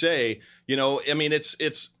what you say. You know, I mean, it's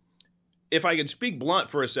if I could speak blunt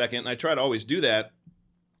for a second, and I try to always do that,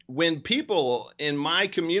 when people in my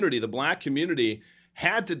community, the Black community,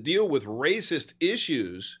 had to deal with racist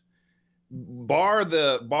issues, bar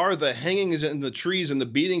the hangings in the trees and the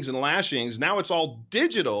beatings and lashings, now it's all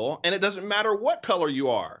digital, and it doesn't matter what color you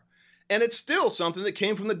are. And it's still something that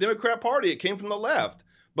came from the Democrat Party. It came from the left.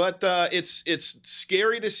 But it's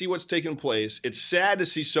scary to see what's taking place. It's sad to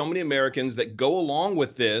see so many Americans that go along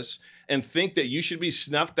with this and think that you should be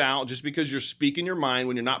snuffed out just because you're speaking your mind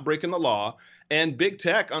when you're not breaking the law. And big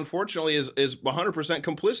tech, unfortunately, is 100%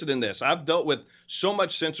 complicit in this. I've dealt with so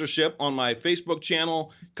much censorship on my Facebook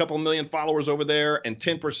channel, a couple million followers over there, and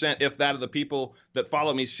 10%, if that, of the people that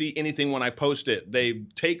follow me see anything when I post it. They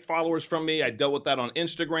take followers from me. I dealt with that on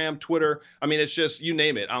Instagram, Twitter. I mean, it's just, you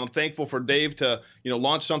name it. I'm thankful for Dave to, you know,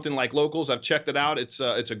 launch something like Locals. I've checked it out. It's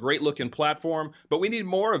a great looking platform, but we need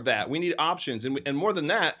more of that. We need options. And more than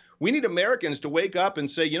that, we need Americans to wake up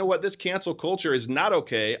and say, you know what, this cancel culture is not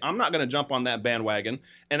okay. I'm not going to jump on that bandwagon,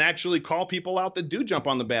 and actually call people out that do jump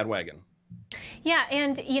on the bandwagon. Yeah,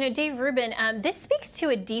 and you know, Dave Rubin, this speaks to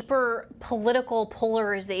a deeper political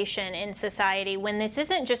polarization in society when this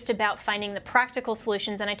isn't just about finding the practical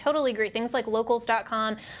solutions, and I totally agree. Things like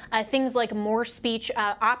locals.com, things like more speech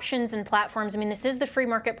options and platforms. I mean, this is the free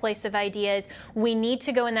marketplace of ideas. We need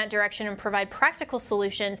to go in that direction and provide practical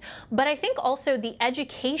solutions. But I think also the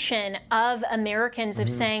education of Americans of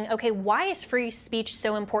saying, okay, why is free speech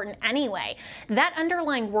so important anyway? That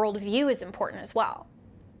underlying worldview is important as well.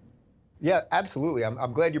 Yeah, absolutely.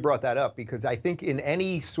 I'm glad you brought that up, because I think in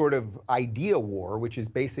any sort of idea war, which is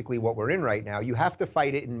basically what we're in right now, you have to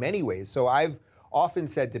fight it in many ways. So I've often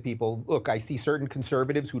said to people, look, I see certain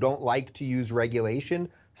conservatives who don't like to use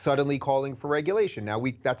regulation suddenly calling for regulation. Now,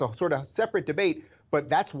 that's a sort of separate debate, but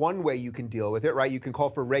that's one way you can deal with it, right? You can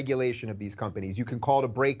call for regulation of these companies. You can call to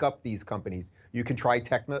break up these companies. You can try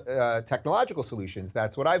technological solutions.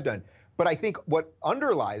 That's what I've done. But I think what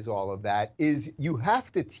underlies all of that is you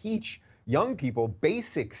have to teach young people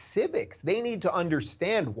basic civics. They need to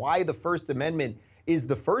understand why the First Amendment is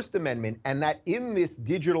the First Amendment, and that in this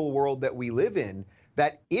digital world that we live in,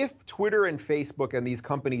 that if Twitter and Facebook and these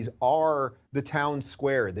companies are the town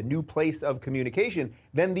square, the new place of communication,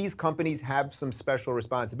 then these companies have some special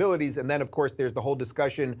responsibilities. And then, of course, there's the whole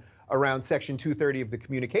discussion around Section 230 of the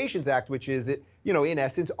Communications Act, which is, you know, in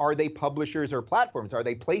essence, are they publishers or platforms? Are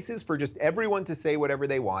they places for just everyone to say whatever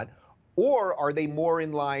they want? Or are they more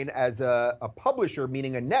in line as a publisher,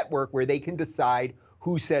 meaning a network where they can decide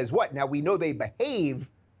who says what? Now, we know they behave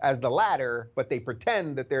as the latter, but they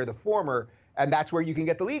pretend that they're the former. And that's where you can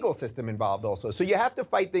get the legal system involved also. So you have to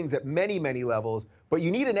fight things at many, many levels, but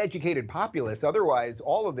you need an educated populace. Otherwise,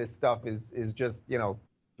 all of this stuff is just, you know,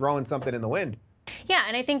 throwing something in the wind. Yeah,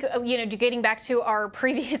 and I think, getting back to our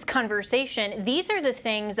previous conversation, these are the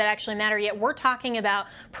things that actually matter. Yet we're talking about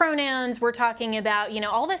pronouns, we're talking about,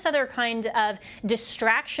 all this other kind of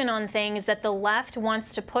distraction on things that the left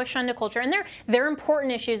wants to push onto culture. And they're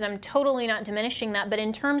important issues. I'm totally not diminishing that. But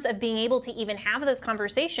in terms of being able to even have those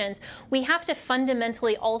conversations, we have to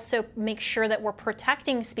fundamentally also make sure that we're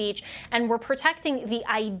protecting speech and we're protecting the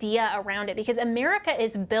idea around it. Because America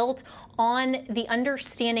is built on the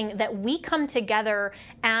understanding that we come together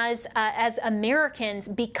as Americans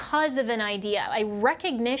because of an idea, a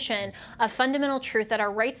recognition of fundamental truth that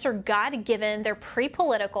our rights are God-given, they're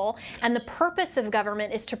pre-political, and the purpose of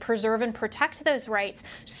government is to preserve and protect those rights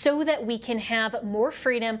so that we can have more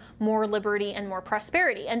freedom, more liberty, and more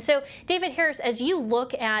prosperity. And so, David Harris, as you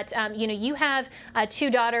look at, you have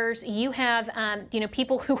 2 daughters, you have,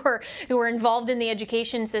 people who are involved in the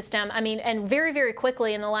education system. I mean, and very, very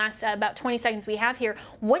quickly in the last about 20 seconds we have here,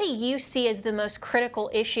 what do you see as the most critical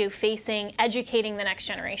issue facing educating the next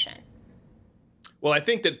generation? Well, I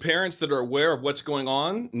think that parents that are aware of what's going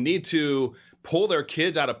on need to pull their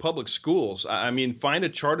kids out of public schools. I mean, find a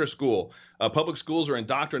charter school. Public schools are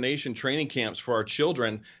indoctrination training camps for our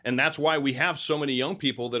children, and that's why we have so many young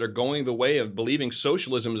people that are going the way of believing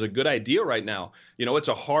socialism is a good idea right now. It's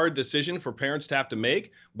a hard decision for parents to have to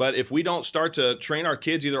make, but if we don't start to train our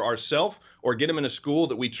kids either ourselves or get them in a school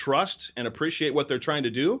that we trust and appreciate what they're trying to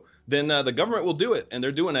do, then the government will do it, and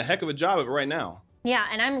they're doing a heck of a job of it right now. Yeah,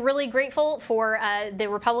 and I'm really grateful for the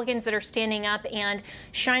Republicans that are standing up and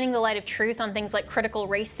shining the light of truth on things like critical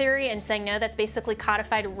race theory and saying, no, that's basically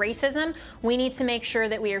codified racism. We need to make sure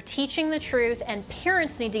that we are teaching the truth, and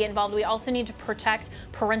parents need to get involved. We also need to protect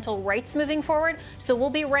parental rights moving forward. So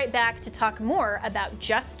we'll be right back to talk more about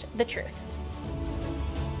Just the Truth.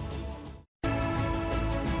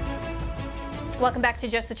 Welcome back to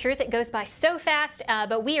Just the Truth. It goes by so fast,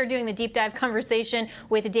 but we are doing the deep dive conversation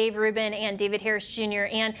with Dave Rubin and David Harris Jr.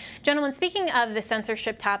 And gentlemen, speaking of the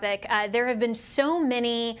censorship topic, there have been so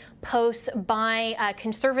many posts by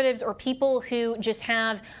conservatives or people who just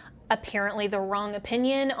have apparently the wrong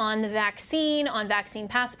opinion on the vaccine, on vaccine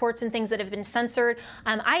passports and things that have been censored.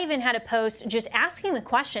 I even had a post just asking the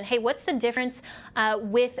question, hey, what's the difference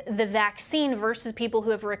with the vaccine versus people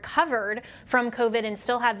who have recovered from COVID and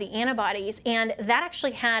still have the antibodies? And that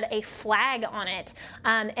actually had a flag on it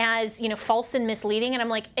as, false and misleading. And I'm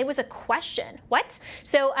like, it was a question. What?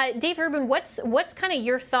 So Dave Rubin, what's kind of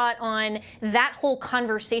your thought on that whole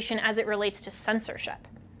conversation as it relates to censorship?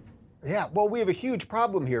 Yeah, well, we have a huge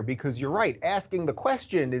problem here because you're right. Asking the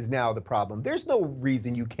question is now the problem. There's no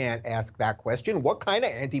reason you can't ask that question. What kind of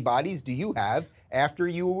antibodies do you have after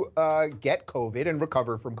you get COVID and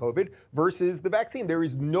recover from COVID versus the vaccine? There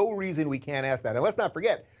is no reason we can't ask that. And let's not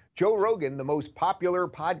forget, Joe Rogan, the most popular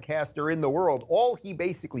podcaster in the world, all he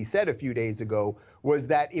basically said a few days ago was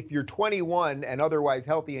that if you're 21 and otherwise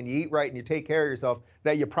healthy and you eat right and you take care of yourself,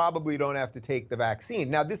 that you probably don't have to take the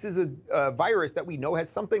vaccine. Now, this is a virus that we know has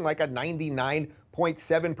something like a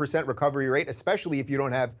 99.7% recovery rate, especially if you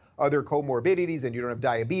don't have other comorbidities and you don't have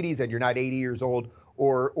diabetes and you're not 80 years old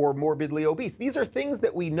or morbidly obese. These are things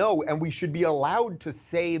that we know, and we should be allowed to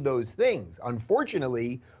say those things.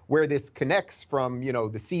 Unfortunately, where this connects from, the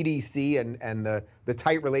CDC and the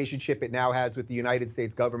tight relationship it now has with the United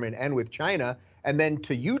States government and with China, and then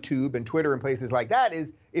to YouTube and Twitter and places like that,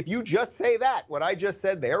 is if you just say that, what I just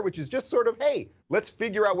said there, which is just sort of, hey, let's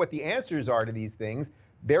figure out what the answers are to these things,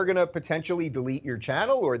 they're going to potentially delete your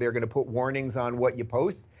channel or they're going to put warnings on what you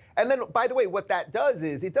post. And then, by the way, what that does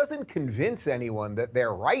is it doesn't convince anyone that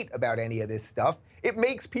they're right about any of this stuff. It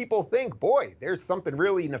makes people think, boy, there's something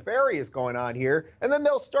really nefarious going on here. And then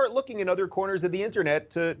they'll start looking in other corners of the internet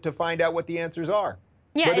to find out what the answers are.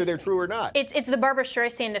 Yeah, whether they're true or not. It's the Barbara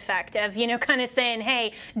Streisand effect of, kind of saying,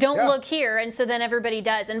 hey, don't look here. And so then everybody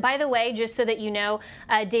does. And by the way, just so that you know,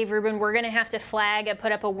 Dave Rubin, we're going to have to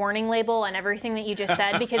put up a warning label on everything that you just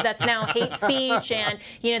said, because that's now hate speech and,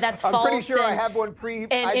 that's false. I'm pretty sure I have one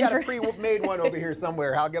I got a pre-made one over here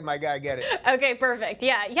somewhere. I'll get my guy get it. Okay, perfect.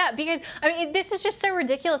 Yeah, because, this is just so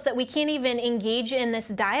ridiculous that we can't even engage in this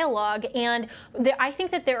dialogue. And I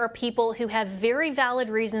think that there are people who have very valid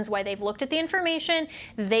reasons why they've looked at the information.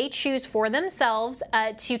 They choose for themselves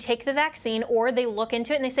to take the vaccine, or they look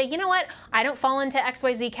into it and they say, you know what, I don't fall into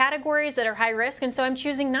XYZ categories that are high risk, and so I'm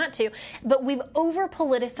choosing not to. But we've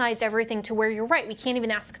over-politicized everything to where you're right. We can't even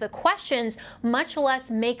ask the questions, much less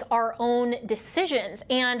make our own decisions.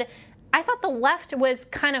 And I thought the left was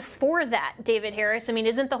kind of for that, David Harris.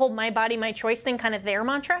 Isn't the whole my body, my choice thing kind of their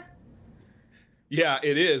mantra? Yeah,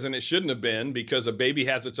 it is, and it shouldn't have been, because a baby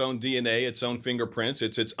has its own DNA, its own fingerprints,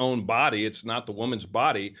 it's its own body. It's not the woman's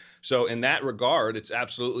body. So in that regard, it's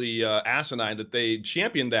absolutely asinine that they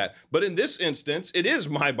championed that. But in this instance, it is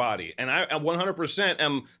my body, and I 100%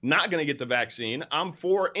 am not going to get the vaccine. I'm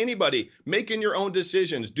for anybody making your own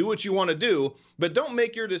decisions. Do what you want to do, but don't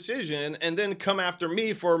make your decision and then come after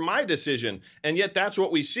me for my decision. And yet that's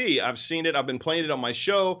what we see. I've seen it. I've been playing it on my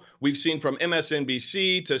show. We've seen from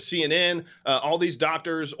MSNBC to CNN, all these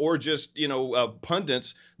doctors or just,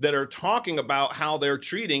 pundits that are talking about how they're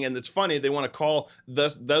treating. And it's funny, they want to call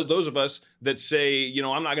those of us that say,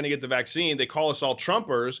 I'm not going to get the vaccine. They call us all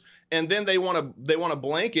Trumpers. And then they want to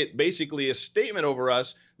blanket basically a statement over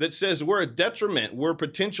us that says we're a detriment. We're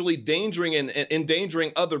potentially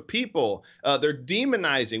endangering other people. They're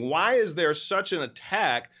demonizing. Why is there such an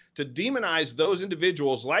attack to demonize those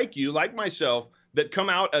individuals like you, like myself, that come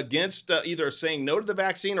out against either saying no to the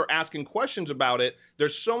vaccine or asking questions about it?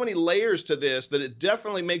 There's so many layers to this that it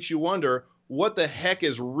definitely makes you wonder what the heck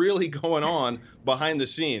is really going on behind the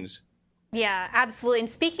scenes. Yeah, absolutely. And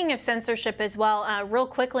speaking of censorship as well, real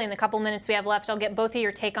quickly in the couple minutes we have left, I'll get both of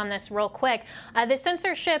your take on this real quick. The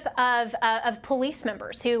censorship of police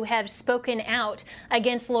members who have spoken out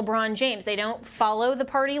against LeBron James. They don't follow the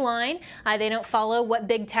party line. They don't follow what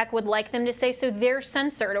big tech would like them to say. So they're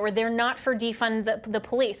censored, or they're not for defund the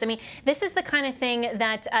police. I mean, this is the kind of thing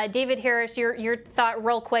that, David Harris, your thought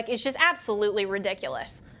real quick, is just absolutely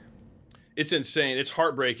ridiculous. It's insane. It's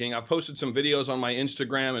heartbreaking. I've posted some videos on my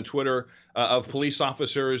Instagram and Twitter of police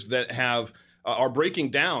officers that are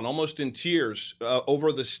breaking down almost in tears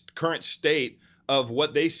over the current state of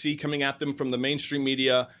what they see coming at them from the mainstream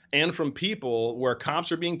media and from people, where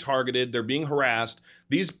cops are being targeted, they're being harassed.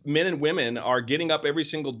 These men and women are getting up every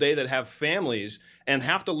single day that have families and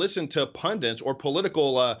have to listen to pundits or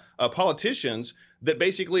political politicians that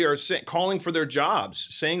basically are calling for their jobs,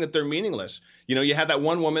 saying that they're meaningless. You had that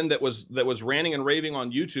one woman that was ranting and raving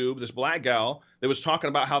on YouTube, this black gal that was talking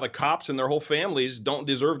about how the cops and their whole families don't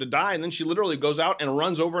deserve to die. And then she literally goes out and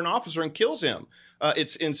runs over an officer and kills him.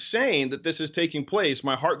 It's insane that this is taking place.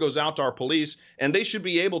 My heart goes out to our police, and they should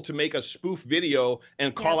be able to make a spoof video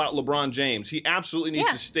and call out LeBron James. He absolutely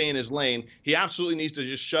needs to stay in his lane. He absolutely needs to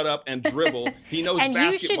just shut up and dribble. He knows and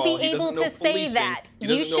basketball. You should be able to say that.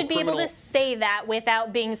 You should be able to say that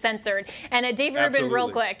without being censored. And Dave Rubin,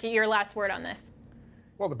 real quick, your last word on this.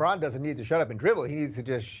 Well, LeBron doesn't need to shut up and dribble. He needs to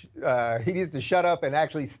just shut up and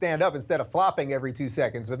actually stand up instead of flopping every 2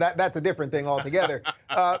 seconds. But that's a different thing altogether.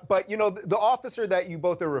 But the officer that you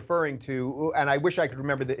both are referring to, and I wish I could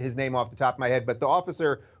remember his name off the top of my head, but the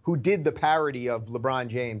officer who did the parody of LeBron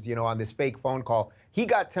James, on this fake phone call, he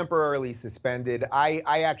got temporarily suspended. I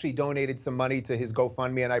actually donated some money to his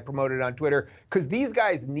GoFundMe, and I promoted it on Twitter, because these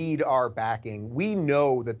guys need our backing. We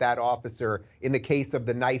know that officer, in the case of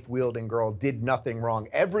the knife-wielding girl, did nothing wrong.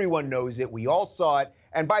 Everyone knows it. We all saw it.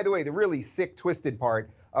 And by the way, the really sick, twisted part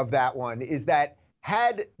of that one is that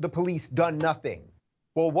had the police done nothing,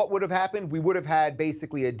 well, what would have happened? We would have had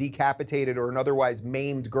basically a decapitated or an otherwise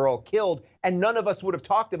maimed girl killed, and none of us would have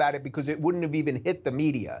talked about it because it wouldn't have even hit the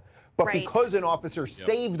media. But because an officer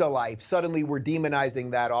saved a life, suddenly we're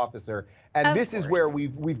demonizing that officer. And this is where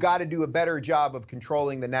we've got to do a better job of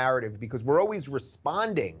controlling the narrative, because we're always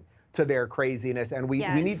responding to their craziness, and we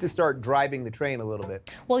need to start driving the train a little bit.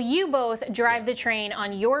 Well, you both drive the train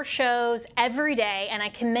on your shows every day, and I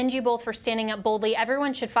commend you both for standing up boldly.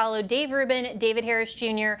 Everyone should follow Dave Rubin, David Harris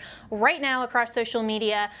Jr. right now across social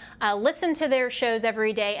media. Listen to their shows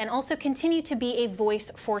every day, and also continue to be a voice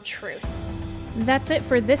for truth. That's it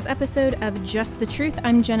for this episode of Just the Truth.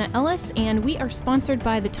 I'm Jenna Ellis, and we are sponsored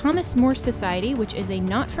by the Thomas More Society, which is a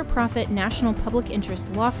not-for-profit national public interest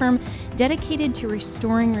law firm dedicated to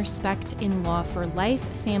restoring respect in law for life,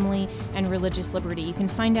 family, and religious liberty. You can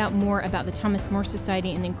find out more about the Thomas More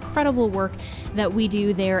Society and the incredible work that we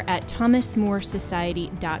do there at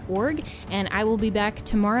thomasmoresociety.org. And I will be back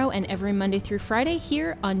tomorrow and every Monday through Friday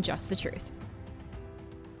here on Just the Truth.